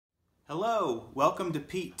Hello, welcome to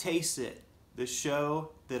Pete Tastes It, the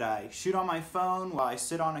show that I shoot on my phone while I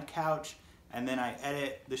sit on a couch and then I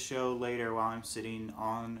edit the show later while I'm sitting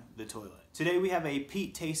on the toilet. Today we have a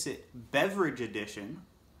Pete Tastes It beverage edition,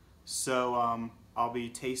 so I'll be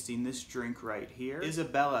tasting this drink right here.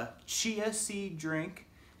 Isabela Chia Seed Drink,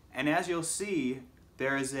 and as you'll see,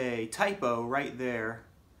 there is a typo right there,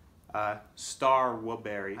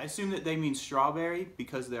 Starwberry. I assume that they mean strawberry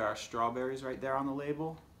because there are strawberries right there on the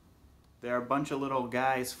label. There are a bunch of little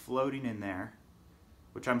guys floating in there,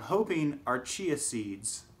 which I'm hoping are chia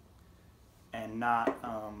seeds and not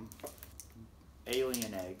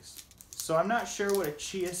alien eggs. So I'm not sure what a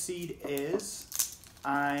chia seed is.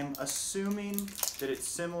 I'm assuming that it's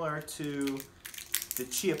similar to the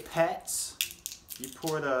chia pets. You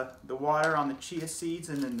pour the water on the chia seeds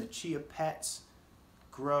and then the chia pets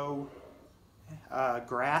grow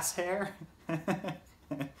grass hair.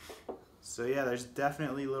 So yeah, there's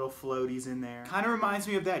definitely little floaties in there. Kind of reminds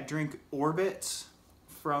me of that drink Orbit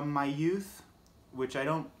from my youth, which I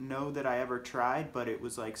don't know that I ever tried, but it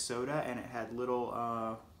was like soda and it had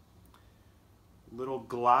little little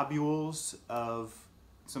globules of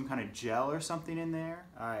some kind of gel or something in there.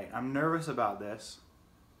 Alright, I'm nervous about this.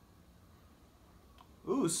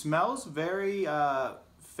 Ooh, smells very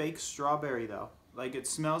fake strawberry though. Like it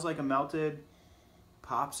smells like a melted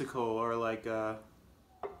popsicle or like a...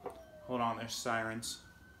 Hold on, there's sirens.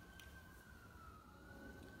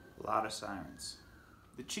 A lot of sirens.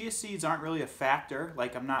 The chia seeds aren't really a factor,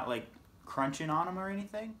 like I'm not like crunching on them or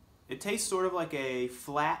anything. It tastes sort of like a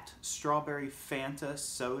flat strawberry Fanta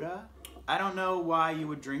soda. I don't know why you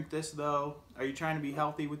would drink this though. Are you trying to be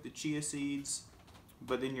healthy with the chia seeds,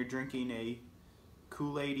 but then you're drinking a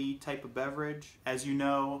Kool-Aid-y type of beverage? As you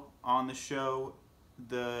know, on the show,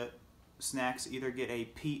 the snacks either get a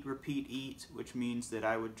Pete Repeat Eat, which means that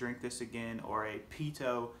I would drink this again, or a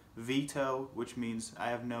Pito Veto, which means I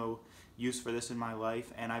have no use for this in my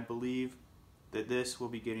life, and I believe that this will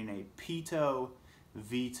be getting a Pito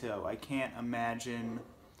Veto. I can't imagine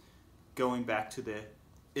going back to the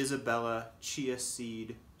Isabela Chia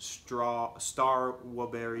Seed Starwberry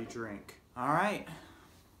drink. Alright.